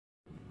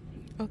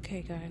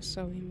Okay guys,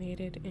 so we made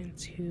it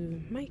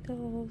into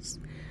Michael's.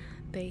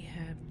 They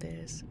have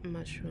this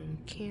mushroom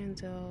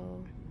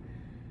candle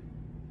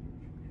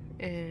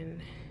and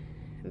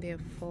their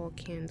fall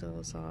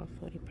candles are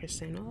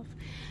 40% off.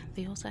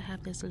 They also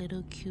have this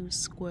little cute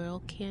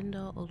squirrel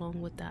candle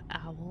along with the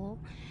owl.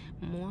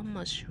 More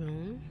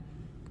mushroom.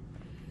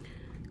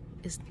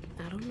 I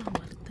don't know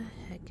what the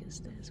heck is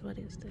this. What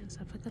is this?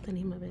 I forgot the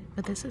name of it.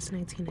 But this is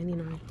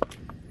 $19.99.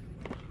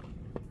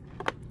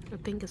 I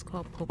think it's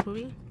called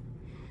potpourri.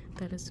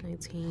 That is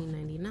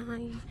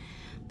 $19.99.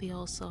 They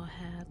also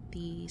have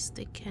the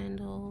stick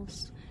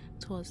candles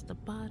towards the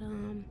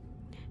bottom.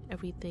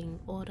 Everything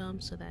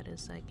autumn, so that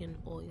is like an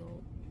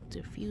oil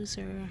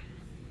diffuser.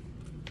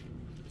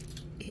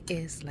 It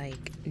is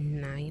like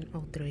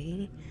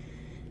 9:03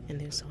 and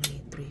there's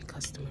only 3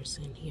 customers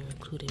in here,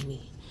 including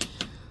me.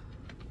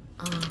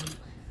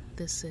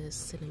 This is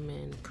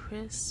cinnamon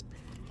crisp.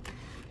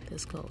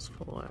 This goes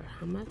for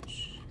how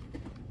much?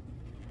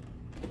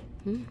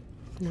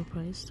 No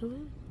price to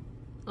it.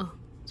 Oh,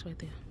 it's right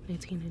there,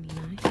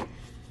 $19.99.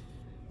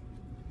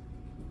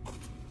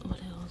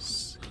 What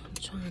else? I'm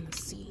trying to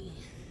see.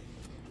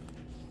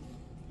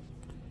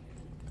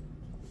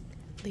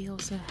 They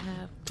also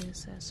have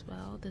this as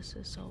well. This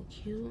is so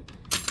cute.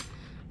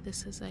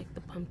 This is like the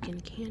pumpkin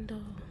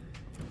candle.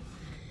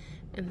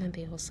 And then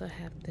they also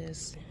have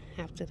this.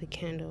 After the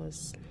candle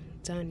is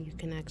done, you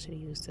can actually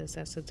use this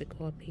as a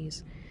decor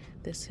piece.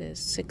 This is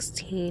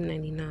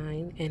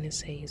 $16.99 and it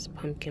says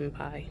pumpkin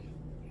pie.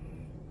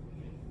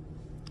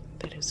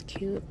 That is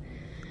cute.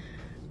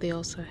 They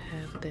also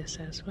have this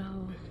as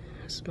well.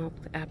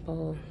 Smoked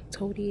apple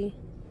toady.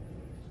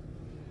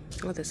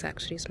 Oh, this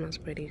actually smells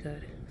pretty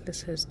good.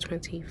 This is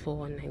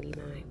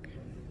 $24.99.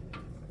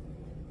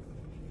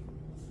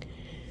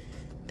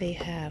 They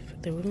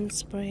have the room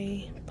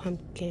spray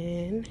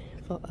pumpkin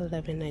for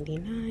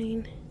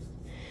 $11.99.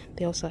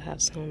 They also have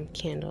some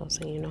candles,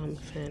 and you know I'm a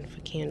fan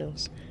for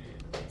candles.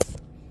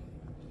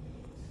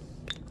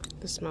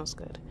 This smells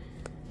good.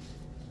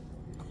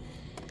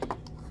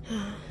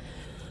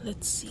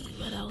 Let's see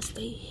what else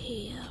they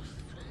have.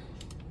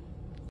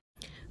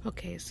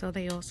 Okay, so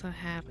they also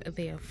have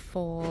their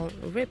fall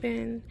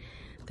ribbon.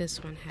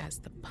 This one has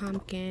the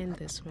pumpkin.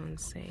 This one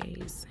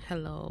says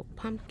hello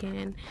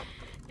pumpkin,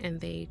 and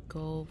they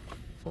go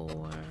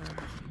for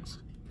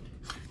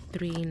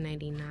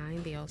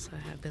 $3.99. They also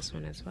have this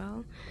one as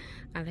well.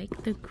 I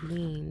like the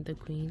green. The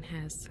green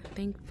has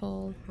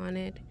thankful on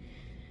it.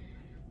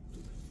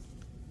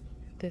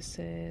 This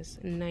is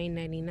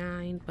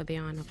 $9.99, but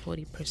they're on a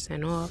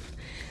 40% off.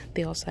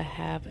 They also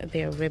have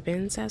their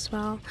ribbons as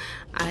well.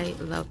 I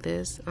love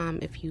this.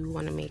 If you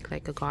want to make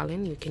like a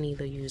garland, you can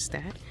either use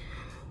that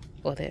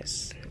or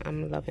this.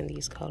 I'm loving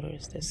these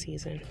colors this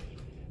season.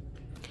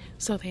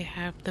 So they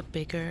have the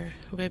bigger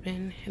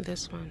ribbon.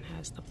 This one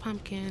has the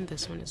pumpkin.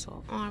 This one is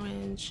all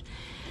orange.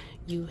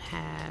 You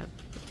have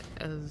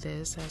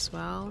this as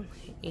well,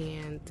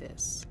 and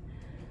this.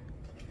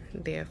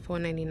 They're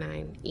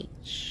 $4.99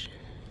 each.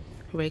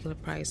 Regular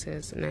price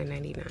is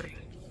 $9.99.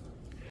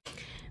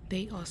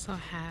 They also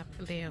have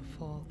their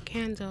fall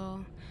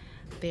candle.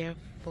 They're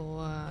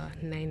for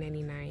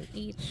 $9.99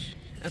 each.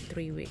 A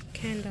 3-wick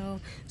candle.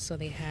 So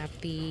they have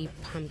the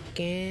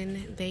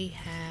pumpkin. They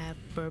have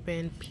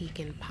bourbon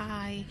pecan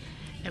pie.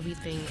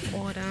 Everything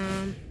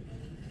autumn.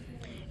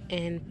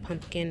 And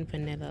pumpkin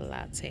vanilla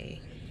latte.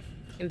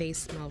 And they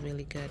smell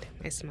really good.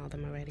 I smell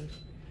them already.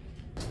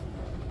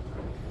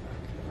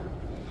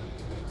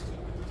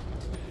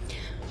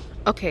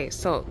 Okay,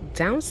 so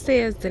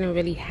downstairs didn't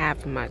really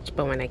have much,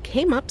 but when I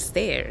came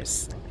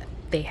upstairs,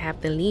 they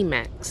have the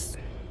Limax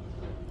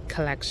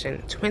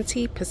collection,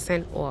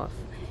 20% off.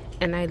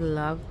 And I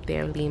love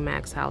their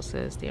Limax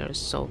houses. They are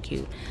so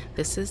cute.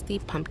 This is the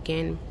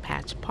pumpkin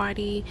patch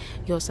party.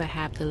 You also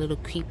have the little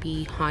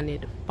creepy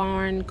haunted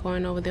barn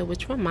going over there,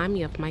 which remind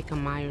me of Michael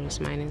Myers.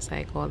 Mine is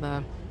like all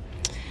the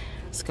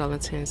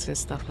skeletons and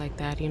stuff like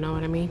that, you know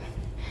what I mean?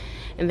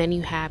 And then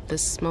you have the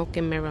smoke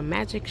and mirror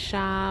magic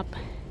shop.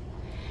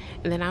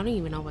 And then I don't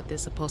even know what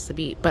this is supposed to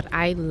be, but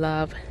I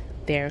love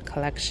their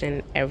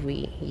collection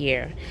every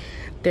year.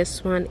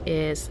 This one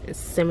is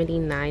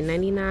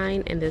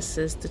 $79.99, and this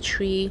is the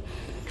tree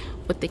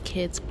with the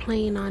kids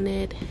playing on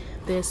it.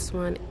 This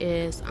one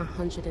is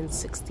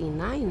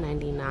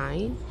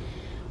 $169.99,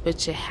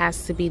 which it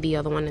has to be the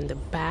other one in the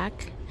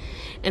back.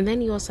 And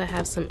then you also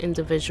have some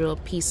individual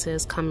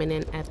pieces coming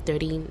in at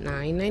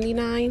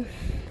 $39.99.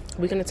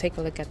 We're gonna take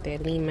a look at their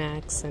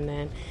Limax, and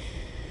then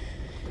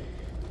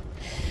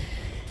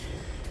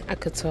I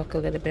could talk a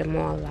little bit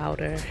more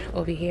louder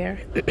over here.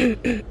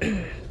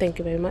 Thank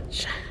you very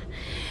much.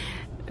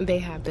 They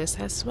have this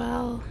as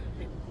well.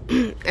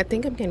 I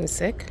think I'm getting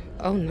sick.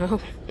 Oh no,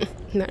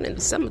 not in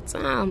the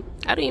summertime.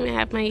 I don't even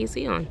have my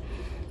AC on.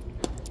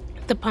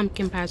 The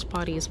pumpkin patch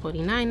party is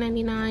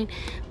 $49.99.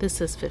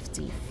 This is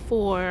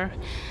 $54.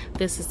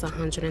 This is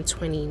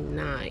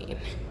 $129.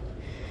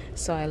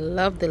 So I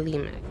love the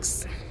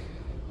Limax.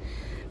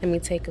 Let me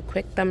take a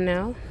quick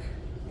thumbnail,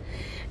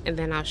 and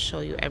then I'll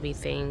show you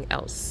everything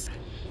else.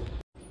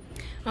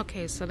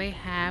 Okay, so they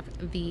have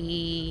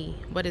the,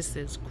 what is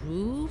this,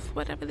 groove,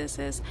 whatever this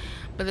is,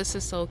 but this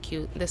is so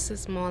cute. This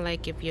is more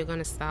like if you're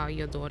gonna style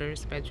your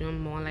daughter's bedroom,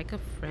 more like a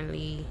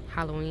friendly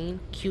Halloween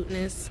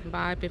cuteness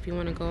vibe if you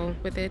want to go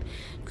with it.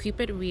 Keep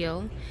it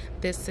real.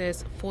 This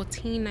is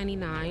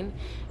 $14.99,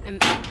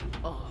 and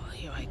oh,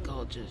 here I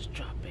go, just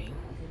dropping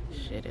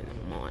shit in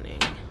the morning.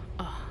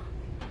 Oh,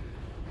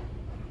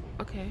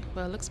 okay,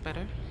 well, it looks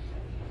better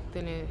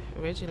than it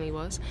originally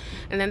was.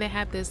 And then they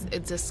have this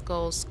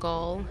disco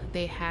skull.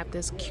 They have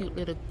this cute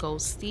little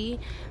ghosty.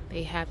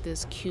 They have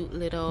this cute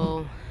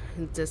little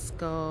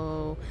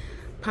disco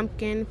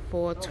pumpkin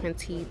for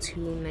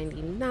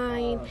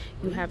 $22.99.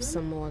 You have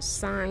some more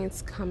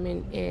signs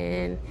coming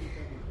in.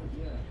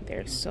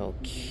 They're so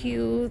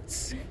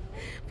cute.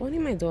 If only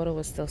my daughter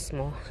was still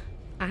small.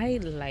 I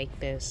like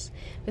this.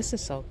 This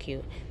is so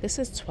cute. This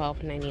is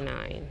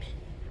 $12.99.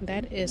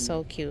 That is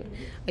so cute.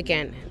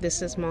 Again,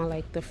 this is more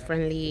like the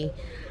friendly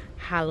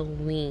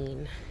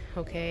Halloween,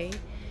 okay?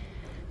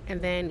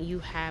 And then you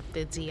have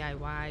the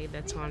DIY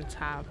that's on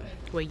top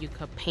where you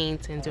could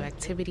paint and do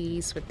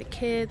activities with the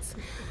kids.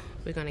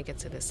 We're gonna get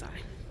to this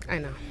side. I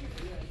know.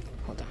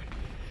 Hold on.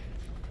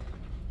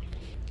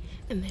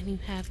 And then you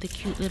have the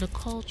cute little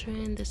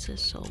cauldron. This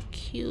is so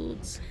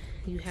cute.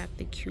 You have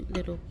the cute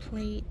little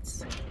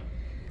plates.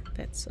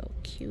 That's so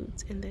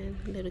cute. And then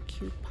little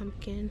cute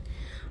pumpkin.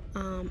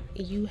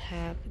 You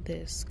have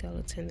this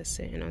skeleton that's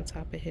sitting on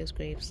top of his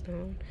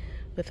gravestone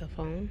with a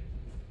phone.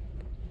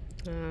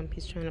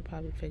 He's trying to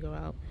probably figure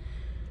out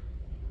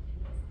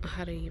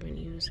how to even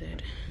use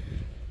it.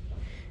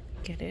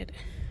 Get it?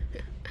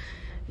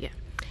 Yeah.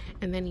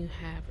 And then you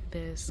have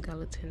this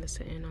skeleton that's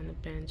sitting on the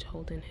bench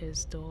holding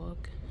his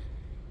dog.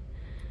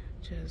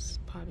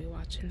 Just probably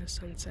watching the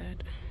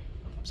sunset.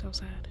 So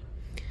sad.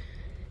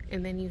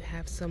 And then you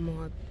have some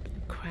more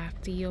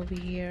crafty over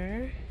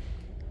here.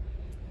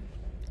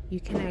 You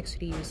can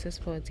actually use this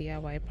for a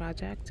DIY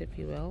project, if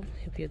you will,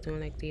 if you're doing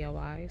like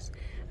DIYs.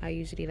 I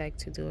usually like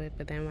to do it,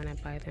 but then when I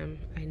buy them,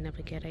 I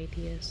never get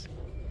ideas.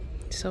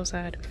 So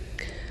sad.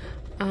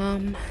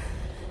 And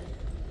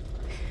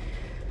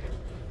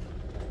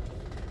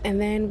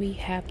then we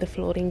have the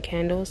floating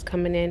candles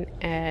coming in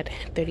at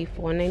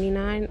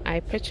 $34.99. I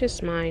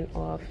purchased mine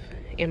off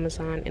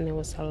Amazon and it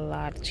was a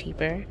lot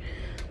cheaper.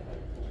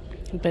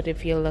 But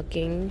if you're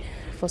looking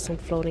for some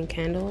floating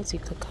candles, you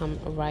could come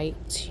right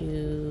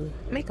to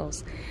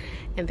Michael's.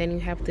 And then you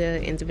have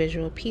the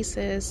individual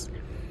pieces.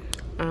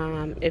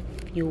 If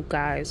you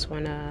guys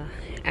want to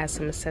add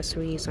some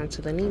accessories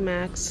onto the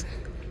Nemax,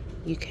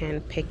 you can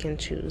pick and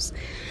choose.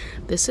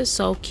 This is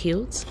so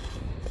cute.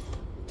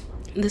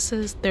 This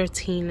is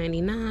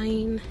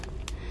 $13.99.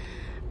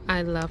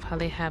 I love how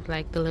they have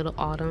like the little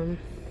autumn.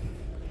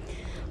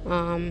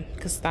 You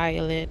can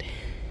style it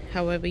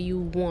however you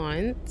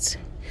want.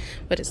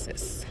 What is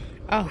this?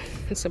 Oh,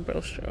 it's a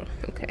brochure.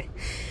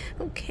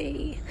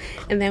 Okay.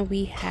 And then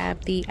we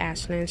have the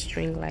Ashland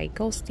string light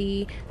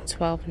ghosty,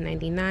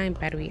 $12.99,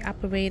 battery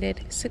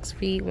operated, 6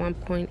 feet,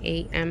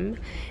 1.8 m.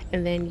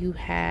 And then you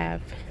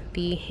have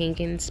the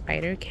hanging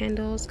spider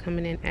candles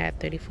coming in at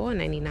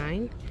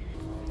 $34.99.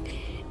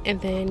 And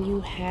then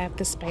you have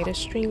the spider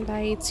string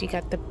lights. You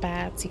got the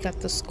bats. You got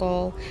the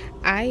skull.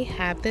 I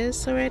have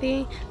this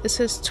already.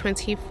 This is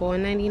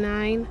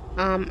 $24.99.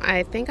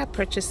 I think I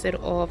purchased it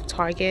off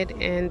Target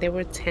and they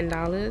were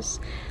 $10.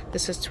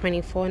 This is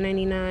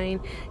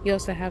 $24.99. You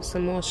also have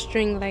some more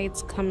string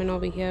lights coming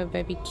over here.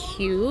 Very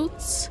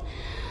cute.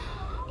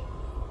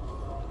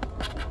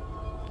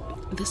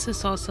 This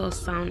is also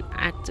sound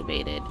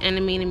activated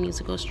animated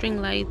musical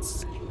string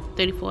lights,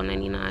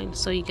 $34.99.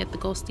 So you get the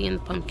ghosty and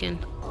the pumpkin.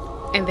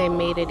 And they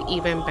made it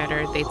even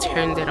better. They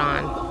turned it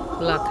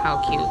on. Look how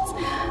cute.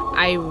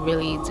 I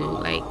really do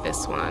like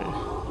this one.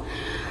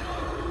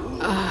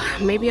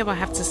 Maybe I will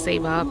have to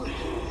save up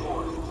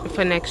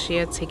for next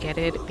year to get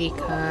it,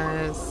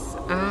 because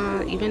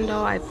even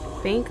though I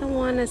think I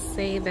want to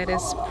say that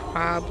it's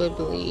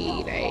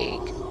probably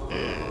like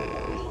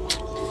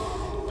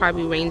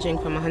probably ranging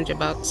from $100.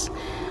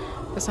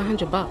 That's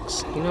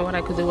 $100. You know what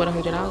I could do with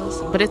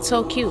 $100? But it's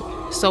so cute.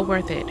 So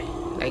worth it.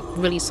 Like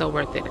really so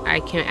worth it. I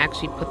can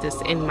actually put this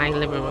in my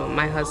living room.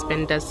 My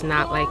husband does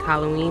not like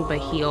Halloween, but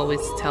he always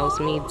tells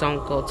me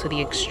don't go to the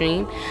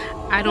extreme.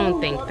 I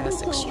don't think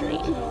that's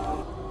extreme.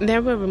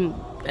 Then we're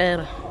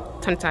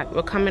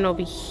coming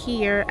over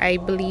here. I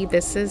believe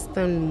this is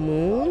the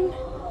moon.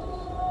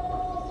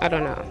 I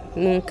don't know.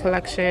 Moon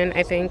collection,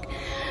 I think.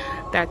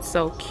 That's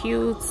so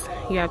cute.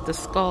 You have the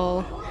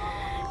skull.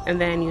 And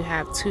then you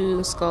have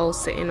two skulls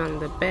sitting on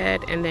the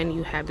bed. And then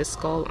you have the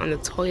skull on the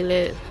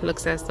toilet.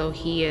 Looks as though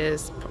he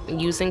is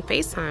using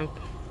FaceTime.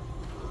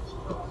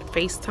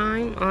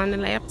 FaceTime on the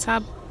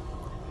laptop.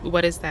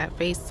 What is that?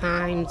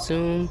 FaceTime,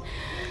 Zoom,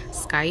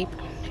 Skype.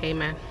 Hey,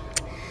 man.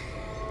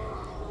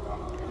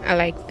 I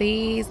like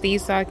these.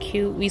 These are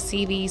cute. We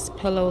see these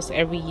pillows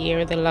every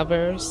year. The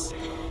lovers.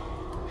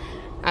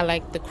 I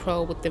like the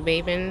crow with the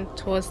raven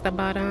towards the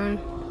bottom.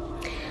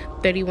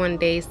 31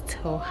 days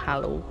till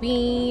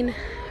Halloween.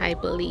 I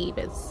believe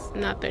it's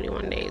not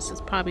 31 days.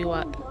 It's probably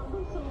what?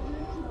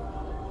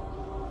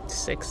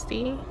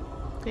 60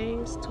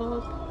 days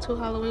till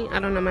Halloween. I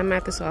don't know, my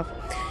math is off.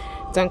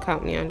 Don't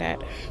count me on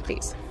that,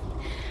 please.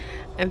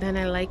 And then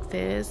I like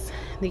this.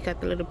 You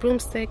got the little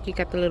broomstick, you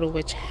got the little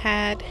witch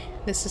hat.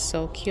 This is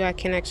so cute. I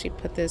can actually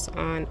put this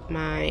on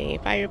my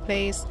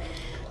fireplace.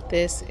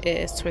 This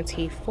is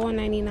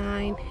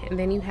 $24.99. And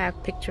then you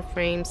have picture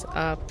frames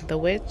of the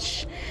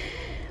witch.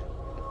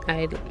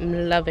 I'm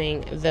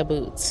loving the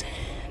boots.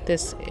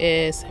 This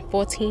is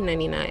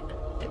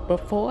 $14.99.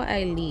 Before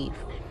I leave,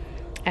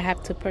 I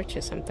have to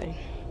purchase something.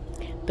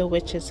 The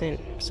witch isn't,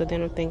 so they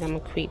don't think I'm a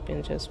creep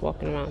and just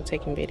walking around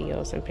taking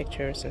videos and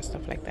pictures and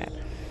stuff like that.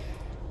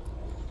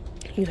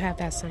 You have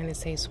that sign that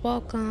says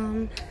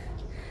welcome.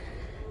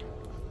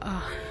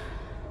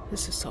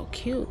 This is so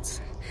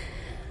cute.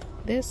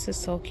 This is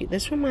so cute.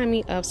 This reminds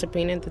me of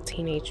Sabrina the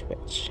Teenage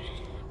Witch.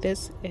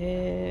 This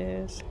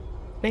is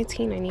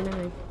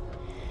 $19.99.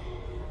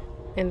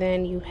 And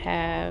then you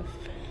have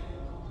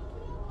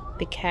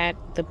the cat,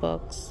 the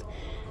books,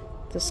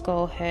 the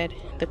skull head,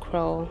 the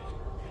crow.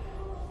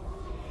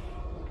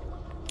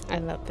 I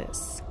love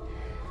this.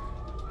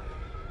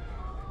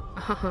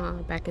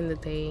 Back in the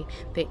day,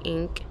 the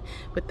ink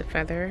with the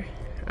feather.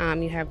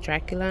 You have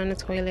Dracula on the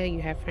toilet,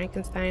 you have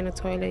Frankenstein on the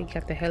toilet, you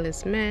got the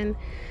Hellish Men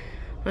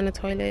on the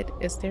toilet.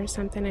 Is there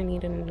something I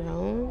need to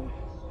know?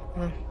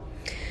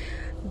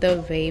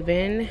 The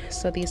Raven.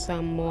 So these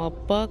are more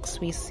books.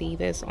 We see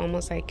this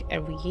almost like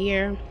every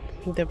year.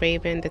 The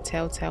Raven, the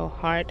Telltale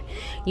Heart.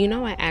 You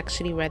know, I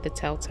actually read the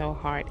Telltale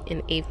Heart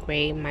in 8th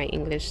grade. My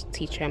English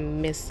teacher,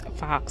 Miss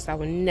Fox, I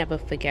will never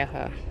forget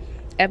her.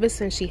 Ever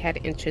since she had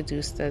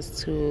introduced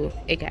us to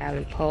Edgar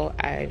Allan Poe,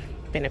 I've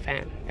been a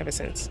fan ever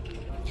since.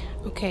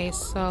 Okay,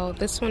 so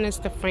this one is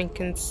the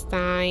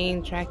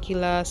Frankenstein,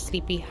 Dracula,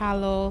 Sleepy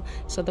Hollow.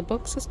 So the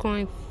books is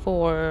going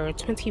for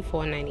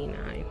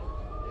 $24.99.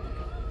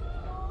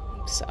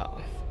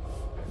 So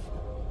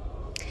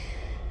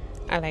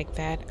I like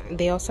that.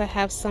 They also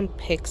have some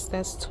picks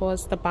that's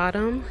towards the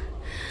bottom.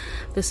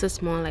 This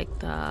is more like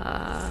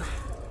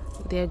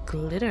their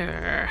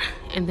glitter.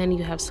 And then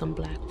you have some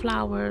black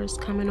flowers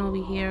coming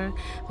over here.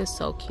 They're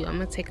so cute. I'm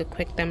gonna take a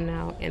quick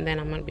thumbnail and then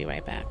I'm gonna be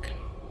right back.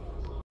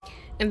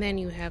 And then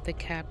you have the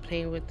cat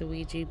playing with the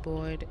Ouija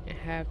board.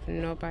 Have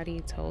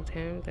nobody told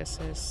him this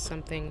is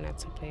something not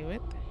to play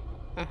with?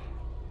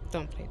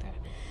 Don't play that.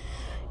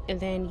 And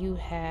then you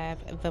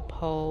have the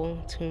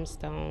Poe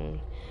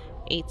tombstone,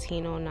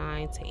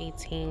 1809 to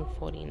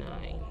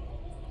 1849.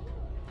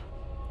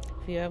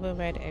 If you ever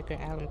read Edgar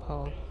Allan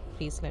Poe,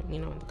 please let me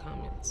know in the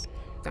comments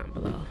down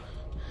below.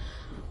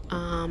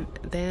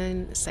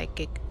 Then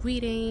psychic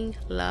reading,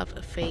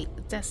 love, fate,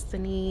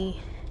 destiny.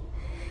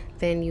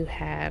 Then you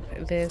have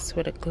this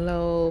with a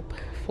globe,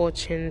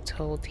 fortune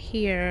told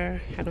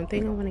here. I don't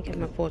think I want to get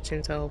my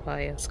fortune told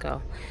by a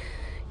skull.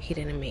 He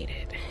didn't make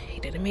it. He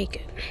didn't make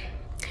it.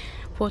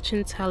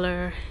 Fortune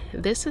teller.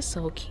 This is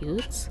so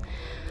cute.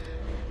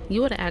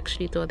 You would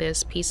actually thought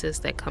there's pieces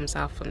that comes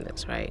out from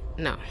this, right?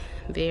 No,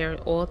 they're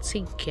all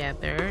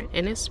together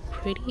and it's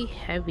pretty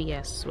heavy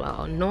as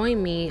well.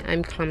 Knowing me,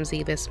 I'm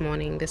clumsy this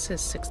morning. This is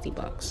 60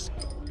 bucks.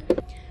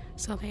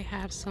 So they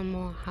have some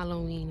more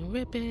Halloween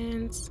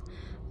ribbons.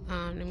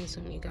 Let me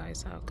zoom you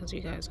guys out because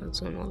you guys are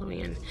zoomed all the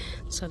way in.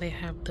 So they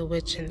have the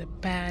witch and the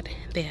bat.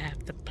 They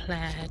have the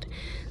plaid.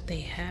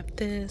 They have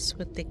this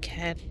with the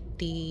cat,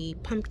 the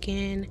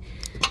pumpkin,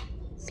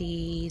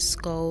 the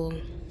skull,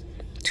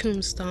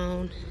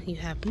 tombstone. You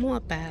have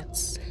more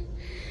bats.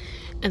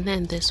 And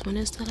then this one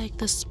is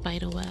the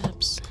spider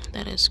webs.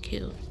 That is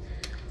cute.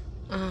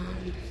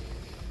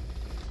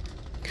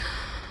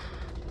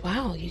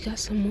 Wow, you got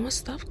some more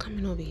stuff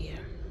coming over here.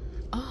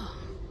 Oh,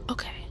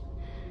 okay.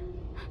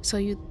 So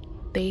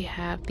they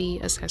have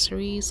the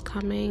accessories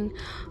coming.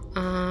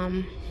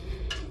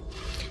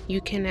 You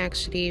can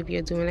actually, if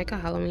you're doing like a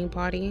Halloween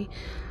party,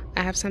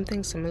 I have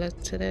something similar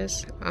to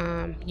this.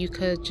 You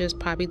could just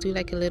probably do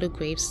like a little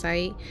grave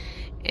site,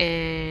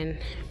 and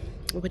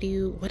what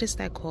is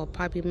that called?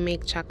 Probably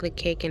make chocolate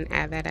cake and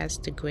add that as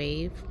the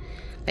grave,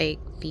 like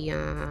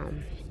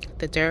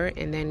the dirt,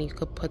 and then you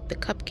could put the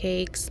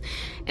cupcakes,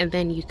 and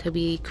then you could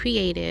be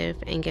creative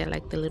and get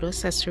like the little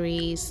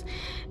accessories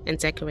and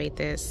decorate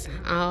this.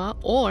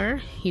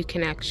 Or you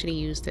can actually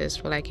use this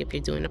for like if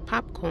you're doing a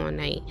popcorn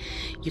night,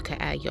 you could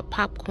add your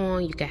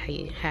popcorn, you could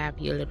have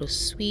your little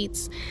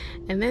sweets,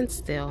 and then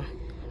still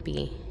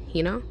be,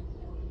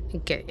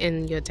 get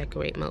in your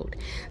decorate mode.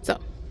 So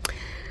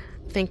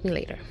thank me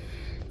later.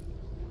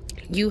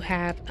 You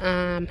have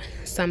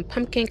some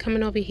pumpkin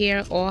coming over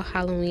here, all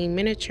Halloween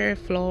miniature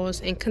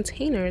florals and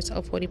containers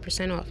of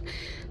 40% off.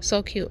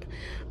 So cute.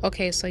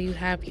 Okay, so you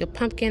have your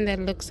pumpkin that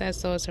looks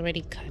as though it's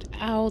already cut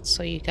out.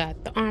 So you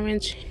got the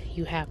orange,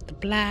 you have the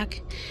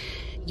black,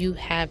 you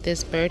have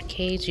this bird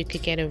cage. You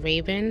could get a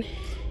raven.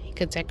 You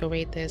could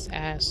decorate this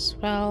as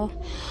well.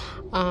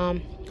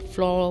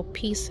 Floral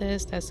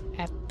pieces that's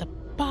at the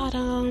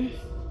bottom,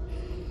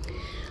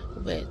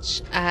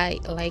 which I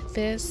like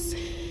this.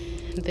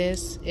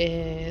 This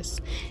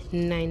is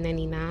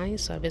 $9.99.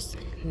 So if it's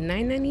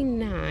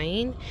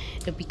 $9.99,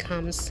 it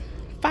becomes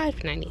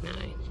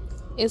 $5.99.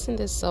 Isn't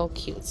this so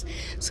cute?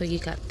 So you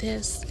got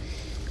this,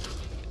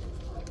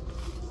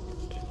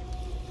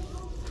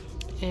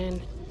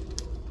 and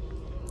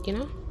you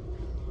know,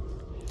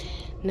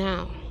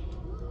 now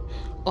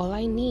all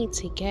I need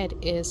to get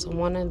is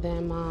one of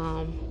them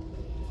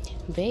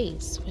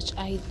vase, which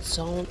I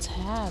don't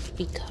have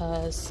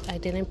because I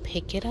didn't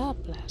pick it up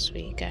last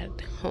week at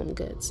Home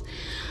Goods.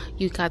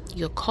 You got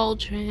your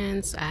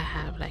cauldrons. I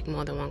have like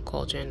more than one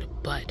cauldron,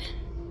 but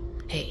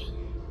hey,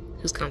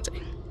 who's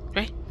counting,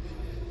 right?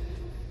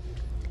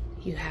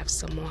 You have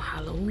some more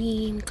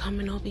Halloween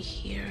coming over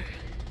here.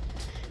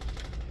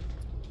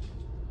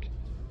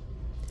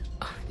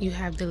 You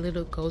have the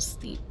little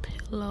ghosty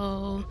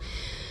pillow.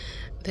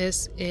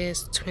 This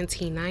is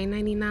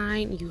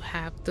 $29.99. You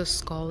have the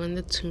skull and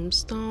the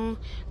tombstone,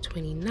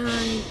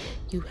 $29.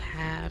 You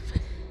have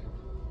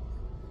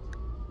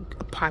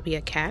probably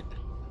a cat.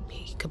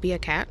 It could be a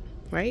cat,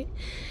 right?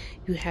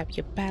 You have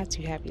your bats,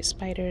 you have your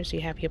spiders,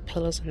 you have your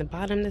pillows on the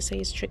bottom that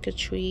says trick or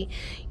treat.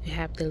 You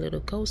have the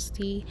little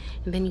ghosty,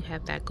 and then you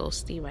have that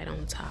ghosty right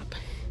on top.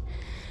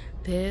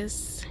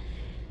 This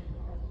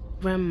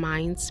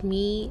reminds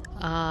me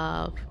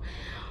of,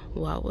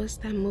 what was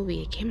that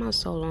movie? It came out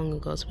so long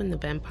ago. It's when the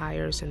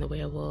vampires and the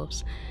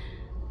werewolves.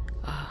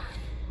 I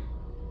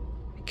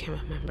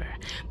can't remember,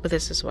 but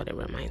this is what it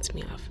reminds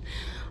me of.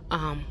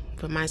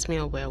 Reminds me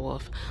of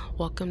werewolf.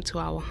 Welcome to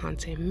our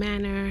haunted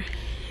manor.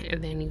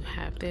 And then you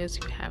have this.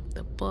 You have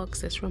the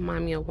books. This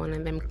reminds me of one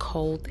of them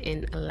cold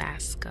in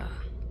Alaska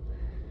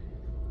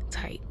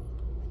type,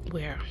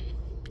 where,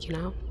 you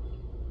know,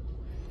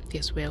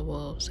 there's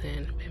werewolves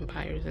and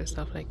vampires and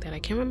stuff like that. I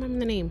can't remember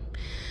the name.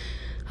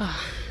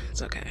 Oh,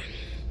 it's okay.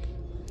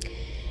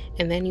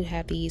 And then you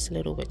have these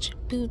little witch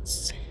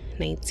boots,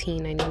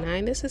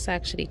 $19.99. This is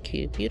actually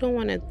cute. If you don't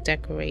want to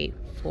decorate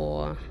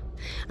for,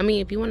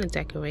 if you want to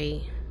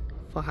decorate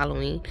for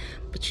Halloween,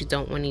 but you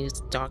don't want to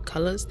use dark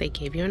colors, they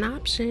gave you an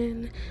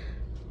option.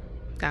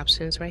 The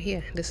option is right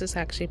here. This is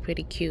actually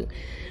pretty cute.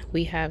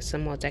 We have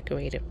some more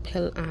decorated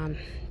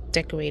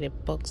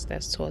books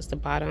that's towards the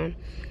bottom.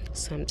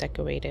 Some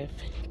decorative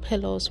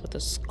pillows with a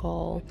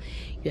skull.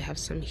 You have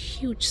some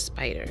huge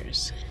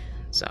spiders.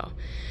 So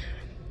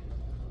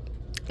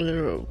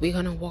we're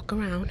gonna walk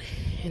around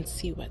and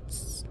see what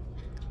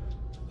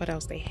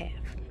else they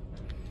have.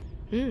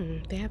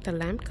 They have the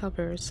lamp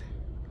covers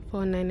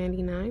for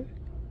 $9.99.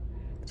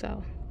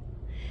 So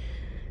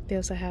they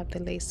also have the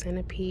lace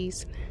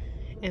centerpiece,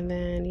 and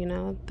then, you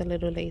know, the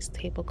little lace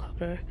table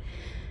cover.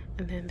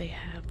 And then they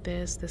have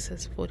this. This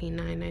is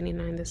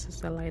 $49.99. This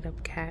is the light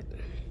up cat.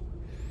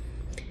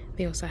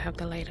 They also have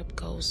the light up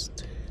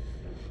ghost.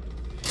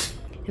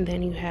 And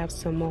then you have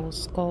some more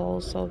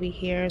skulls over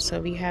here. So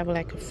if you have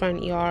like a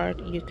front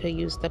yard, you could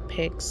use the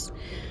picks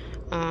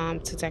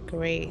to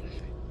decorate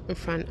in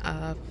front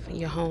of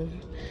your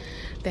home.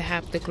 They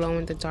have the glow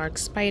in the dark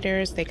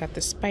spiders. They got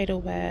the spider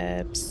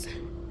webs.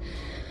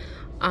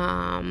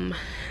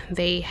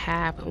 They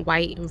have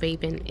White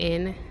Raven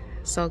Inn.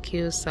 So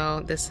cute.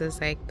 So this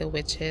is like the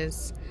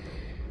witches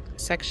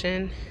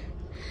section.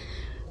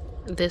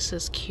 This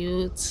is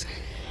cute.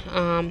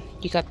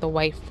 You got the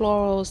white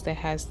florals that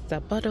has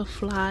the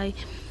butterfly,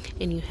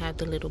 and you have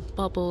the little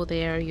bubble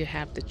there. You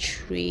have the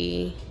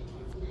tree.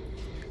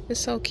 It's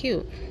so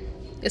cute.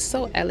 It's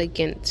so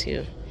elegant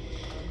too.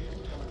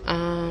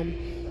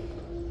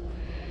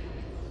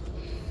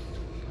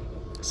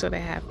 So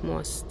they have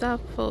more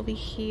stuff over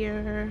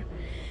here.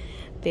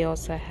 They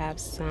also have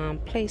some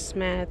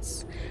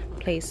placemats.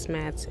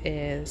 Placemats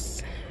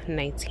is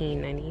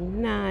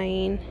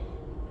 $19.99.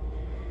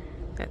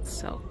 That's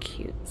so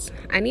cute.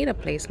 I need a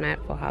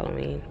placemat for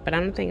Halloween, but I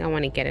don't think I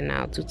want to get it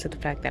now due to the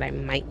fact that I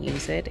might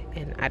use it,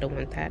 and I don't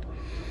want that.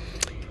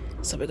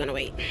 So we're gonna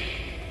wait.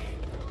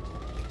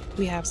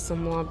 We have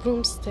some more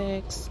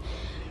broomsticks.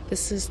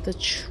 This is the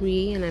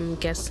tree, and I'm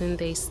guessing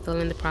they still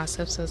in the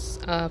process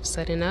of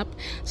setting up.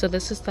 So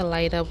this is the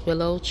light up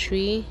willow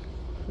tree.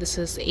 This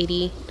is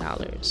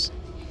 $80.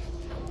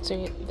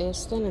 So they're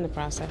still in the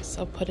process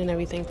of putting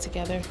everything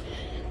together.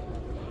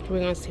 We're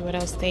gonna see what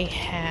else they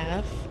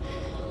have.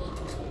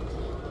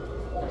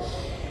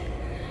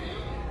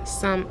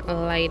 Some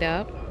light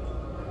up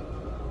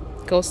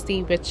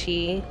ghosty,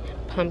 witchy,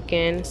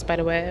 pumpkin,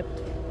 spiderweb.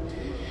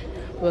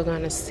 We're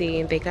gonna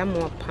see. They got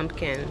more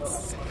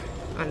pumpkins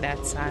on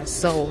that side,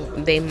 so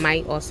they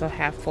might also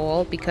have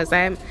fall, because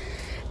I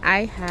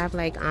have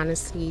like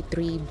honestly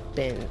 3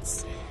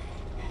 bins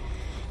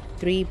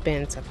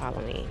of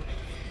Halloween.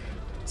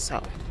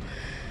 So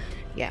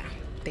yeah,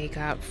 they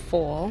got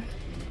fall.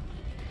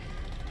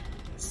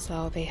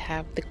 So they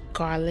have the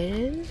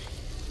garland.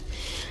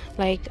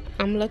 Like,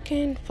 I'm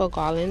looking for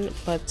garland,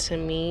 but to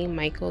me,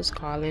 Michael's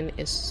garland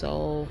is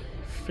so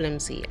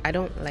flimsy. I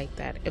don't like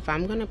that. If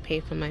I'm gonna pay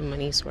for my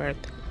money's worth,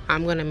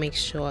 I'm gonna make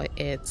sure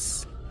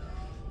it's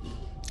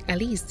at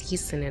least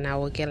decent, and I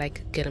will get like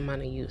a good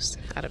amount of use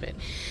out of it.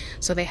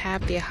 So they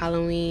have their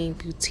Halloween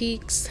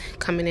boutiques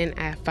coming in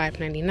at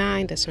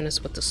 $5.99. This one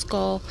is with the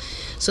skull.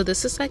 So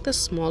this is like the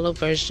smaller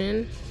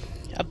version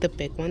of the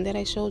big one that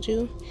I showed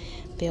you.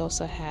 They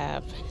also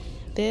have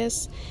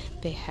this,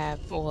 they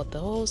have all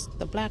those,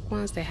 the black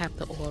ones, they have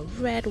the all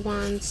red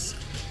ones.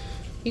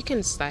 You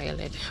can style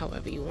it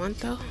however you want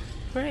though,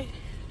 right?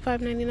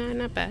 $5.99,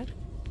 not bad.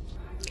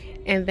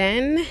 And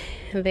then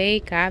they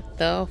got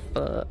the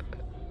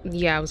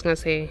yeah, I was gonna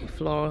say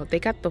floral. They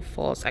got the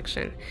fall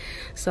section.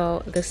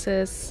 So this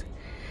is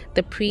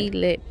the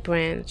pre-lit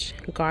branch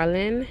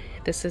garland.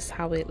 This is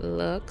how it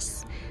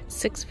looks.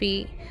 6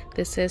 feet.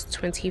 This is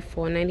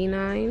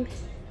 $24.99.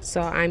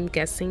 So I'm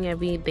guessing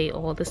they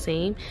all the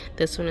same.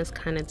 This one is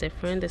kind of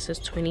different. This is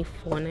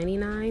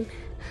 $24.99.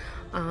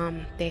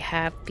 They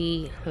have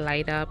the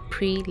light up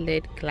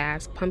pre-lit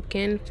glass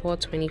pumpkin for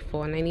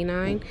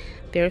 $24.99.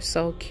 They're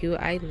so cute.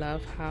 I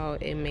love how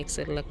it makes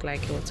it look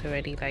like it was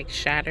already like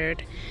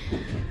shattered.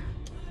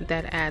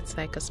 That adds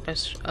like a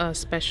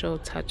special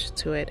touch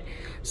to it.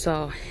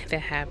 So they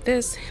have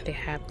this, they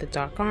have the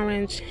dark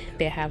orange,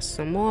 they have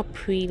some more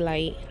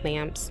pre-light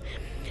lamps.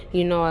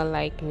 You know, I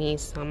like me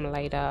some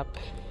light up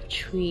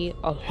tree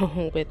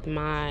along with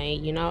my,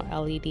 you know,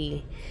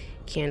 LED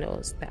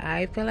candles.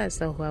 I feel as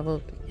though whoever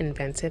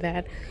invented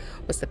that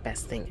was the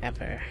best thing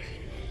ever,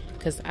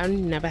 because I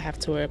never have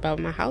to worry about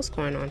my house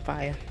going on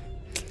fire.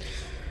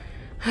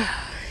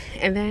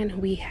 And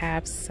then we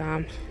have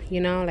some, you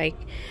know, like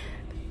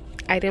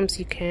items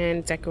you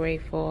can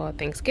decorate for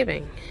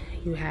Thanksgiving.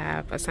 You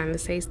have a sign that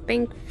says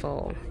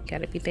thankful. You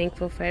gotta be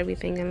thankful for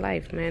everything in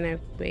life, man. I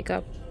wake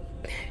up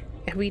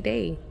every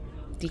day,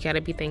 you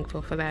gotta be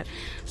thankful for that.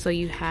 So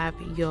you have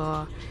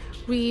your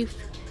wreath,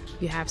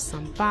 you have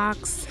some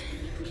box,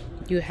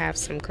 you have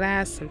some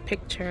glass, some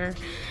picture.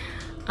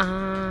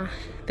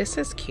 This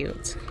is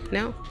cute.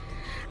 No,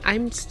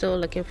 I'm still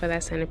looking for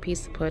that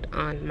centerpiece to put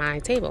on my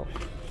table.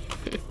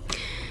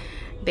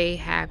 They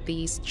have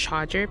these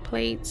charger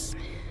plates.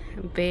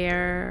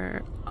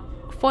 They're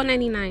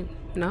 $4.99.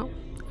 No,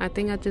 I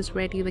think I just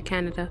read you the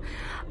Canada.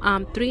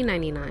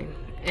 $3.99,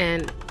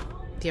 and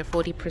they're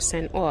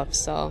 40% off.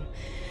 So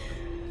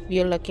if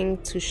you're looking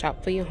to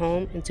shop for your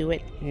home, do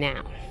it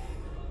now.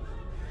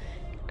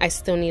 I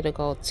still need to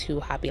go to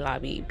Hobby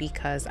Lobby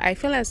because I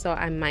feel as though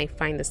I might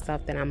find the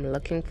stuff that I'm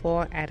looking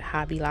for at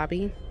Hobby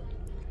Lobby.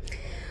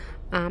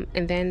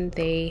 And then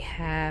they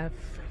have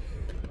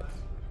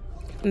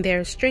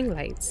their string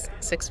lights,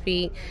 6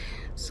 feet.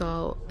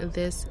 So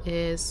this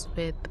is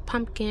with the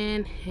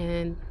pumpkin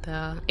and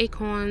the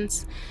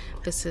acorns.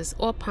 This is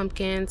all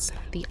pumpkins,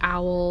 the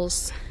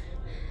owls.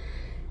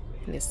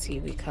 Let's see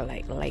if we can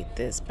like light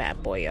this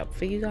bad boy up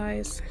for you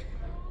guys.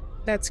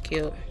 That's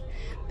cute.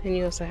 Then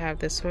you also have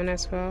this one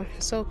as well.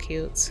 So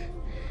cute.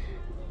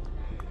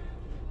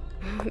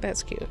 Oh,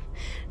 that's cute.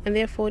 And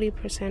they're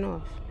 40%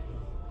 off.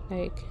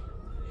 Like,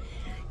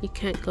 you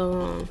can't go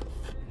wrong.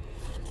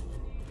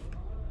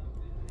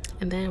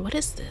 And then what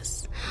is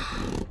this?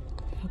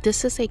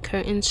 This is a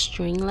curtain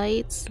string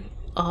lights.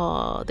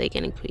 Oh, they're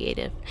getting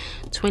creative.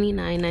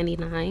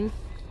 $29.99.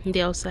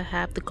 They also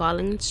have the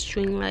garland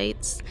string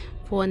lights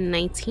for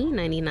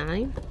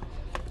 $19.99.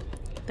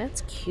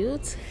 That's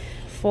cute.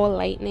 Fall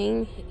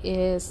lightning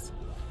is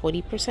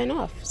 40%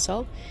 off.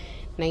 So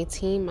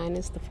 19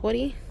 minus the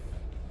 40.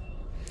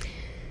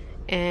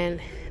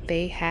 And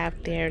they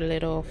have their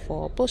little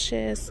fall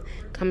bushes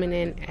coming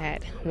in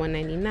at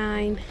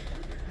 $1.99.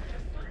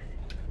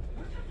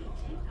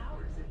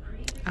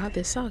 Oh,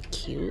 they're so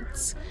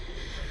cute.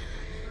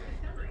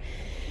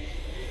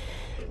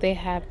 They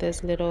have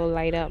this little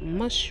light up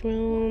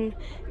mushroom.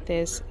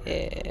 This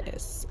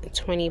is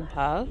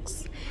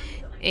 $20.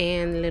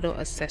 And little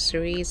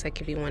accessories,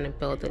 like if you want to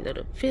build a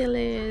little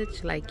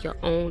village, like your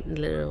own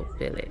little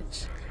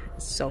village.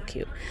 It's so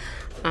cute.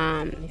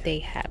 They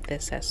have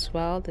this as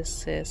well.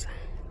 This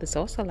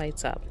also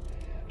lights up.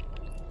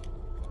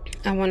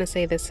 I want to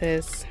say this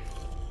is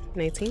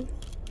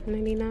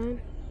 $19.99.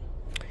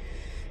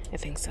 I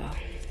think so.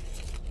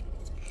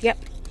 Yep,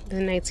 the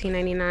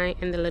 $19.99.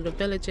 And the little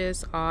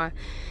villages are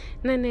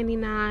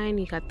 $9.99.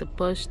 You got the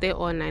bush, they're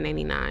all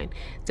 $9.99,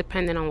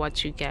 depending on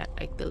what you get.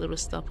 Like the little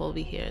stuff over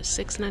here is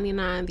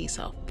 $6.99. These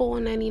are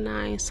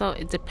 $4.99. So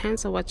it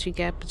depends on what you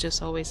get, but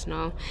just always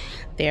know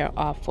they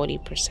are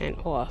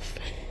 40% off.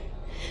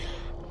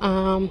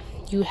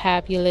 You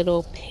have your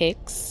little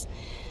picks.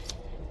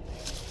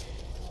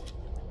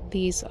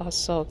 These are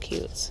so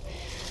cute.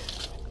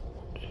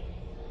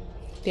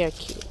 They're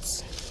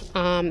cute.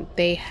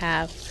 They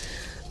have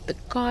the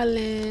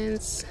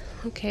garlands.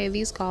 Okay,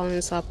 these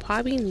garlands are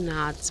probably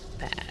not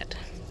bad.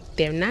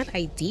 They're not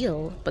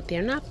ideal, but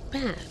they're not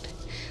bad.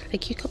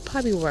 Like, you could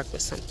probably work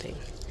with something.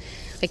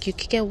 Like, you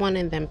could get one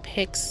of them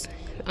picks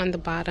on the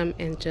bottom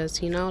and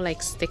just, you know,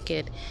 like stick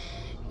it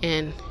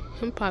and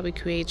probably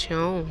create your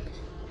own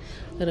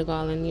little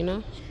garland, you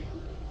know.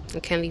 I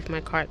can't leave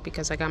my cart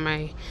because I got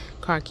my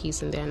car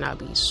keys in there and I'll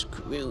be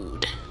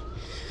screwed.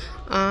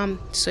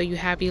 So you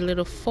have your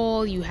little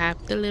fall, you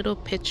have the little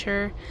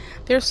picture.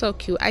 They're so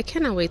cute. I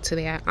cannot wait till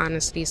they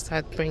honestly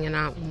start bringing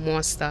out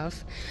more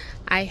stuff.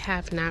 I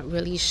have not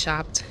really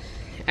shopped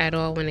at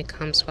all when it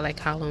comes for like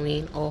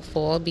Halloween or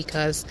fall,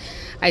 because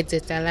I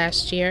did that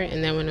last year,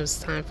 and then when it was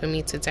time for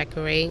me to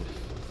decorate,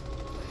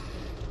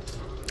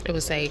 It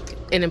was like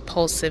an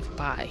impulsive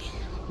buy.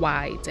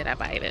 Why did I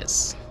buy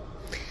this?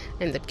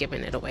 End up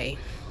giving it away.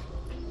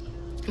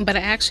 But I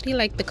actually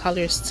like the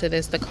colors to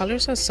this. The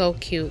colors are so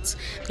cute.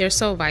 They're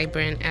so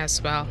vibrant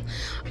as well.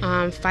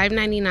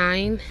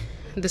 $5.99.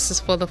 This is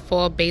for the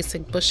 4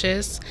 basic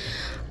bushes.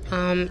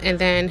 And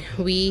then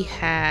we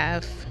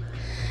have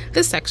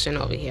this section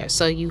over here.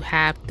 So you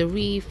have the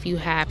wreath, you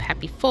have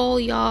happy fall,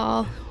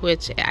 y'all,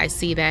 which I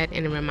see that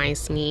and it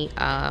reminds me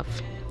of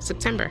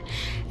September.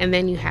 And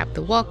then you have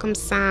the welcome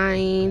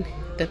sign,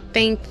 the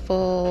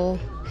thankful.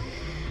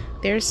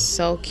 They're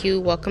so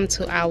cute. Welcome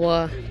to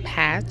our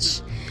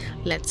patch.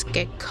 Let's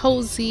get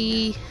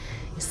cozy.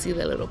 You see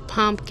the little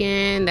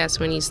pumpkin. That's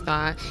when you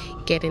start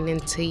getting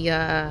into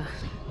your,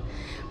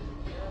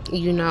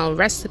 you know,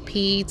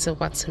 recipe to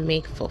what to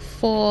make for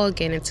fall,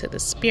 get into the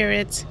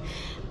spirit.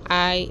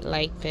 I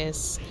like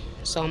this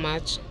so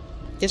much.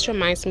 This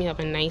reminds me of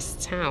a nice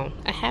town,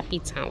 a happy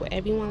town where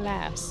everyone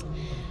laughs.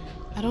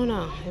 I don't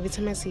know, every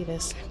time I see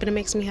this, but it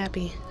makes me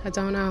happy. I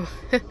don't know.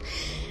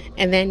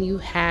 And then you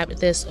have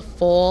this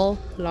fall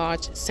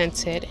large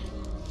scented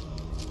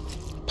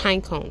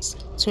pine cones,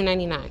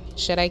 $2.99.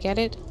 Should I get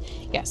it?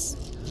 Yes.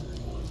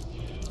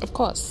 Of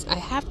course, I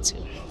have to.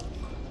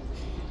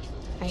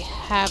 I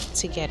have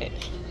to get it.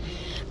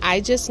 I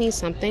just need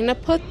something to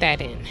put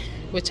that in,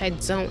 which I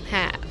don't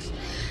have.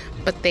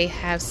 But they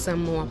have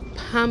some more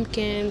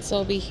pumpkins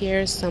over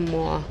here, some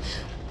more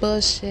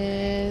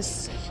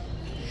bushes.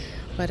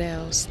 What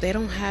else? They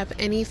don't have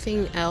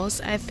anything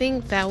else. I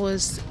think that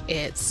was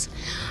it.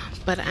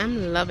 But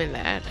I'm loving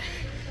that.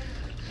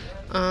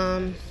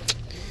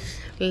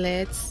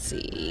 Let's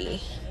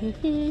see.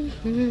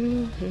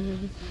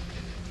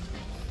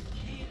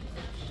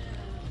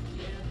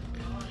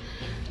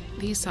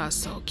 These are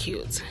so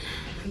cute.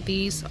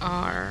 These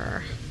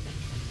are,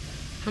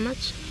 how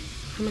much?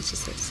 How much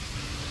is this?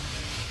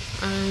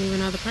 I don't even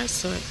know the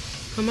price to it.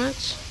 How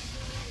much?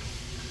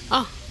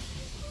 Oh,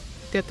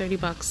 they're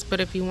 $30.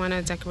 But if you want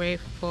to decorate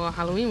for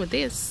Halloween with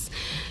this,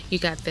 you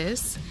got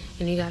this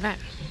and you got that.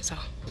 So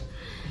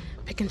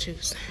pick and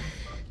choose.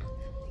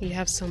 You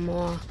have some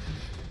more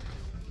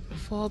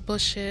fall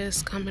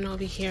bushes coming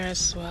over here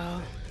as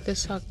well.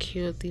 These are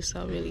cute. These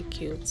are really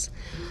cute.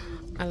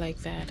 I like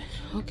that.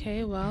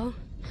 Okay, well,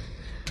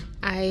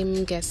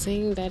 I'm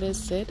guessing that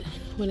is it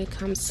when it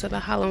comes to the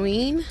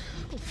Halloween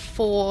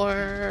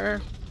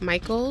for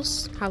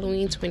Michael's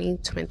Halloween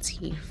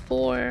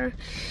 2024.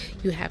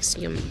 You have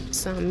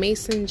some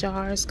mason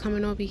jars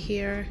coming over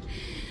here.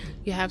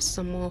 You have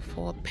some more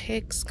fall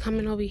picks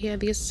coming over here.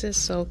 This is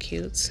so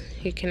cute.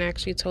 You can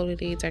actually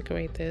totally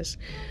decorate this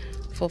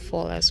for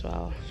fall as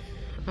well.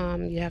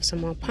 You have some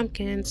more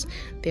pumpkins.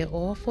 They're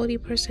all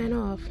 40%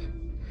 off.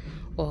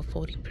 Or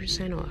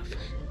 40% off.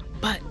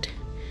 But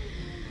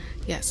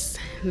yes,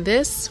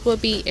 this will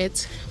be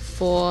it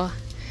for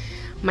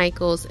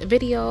Michael's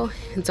video.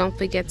 Don't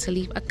forget to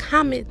leave a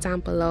comment down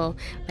below,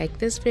 like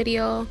this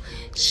video,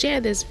 share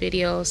this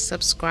video,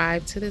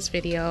 subscribe to this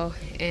video,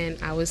 and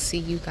I will see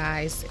you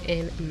guys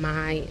in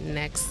my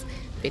next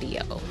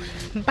video.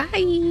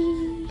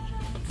 Bye.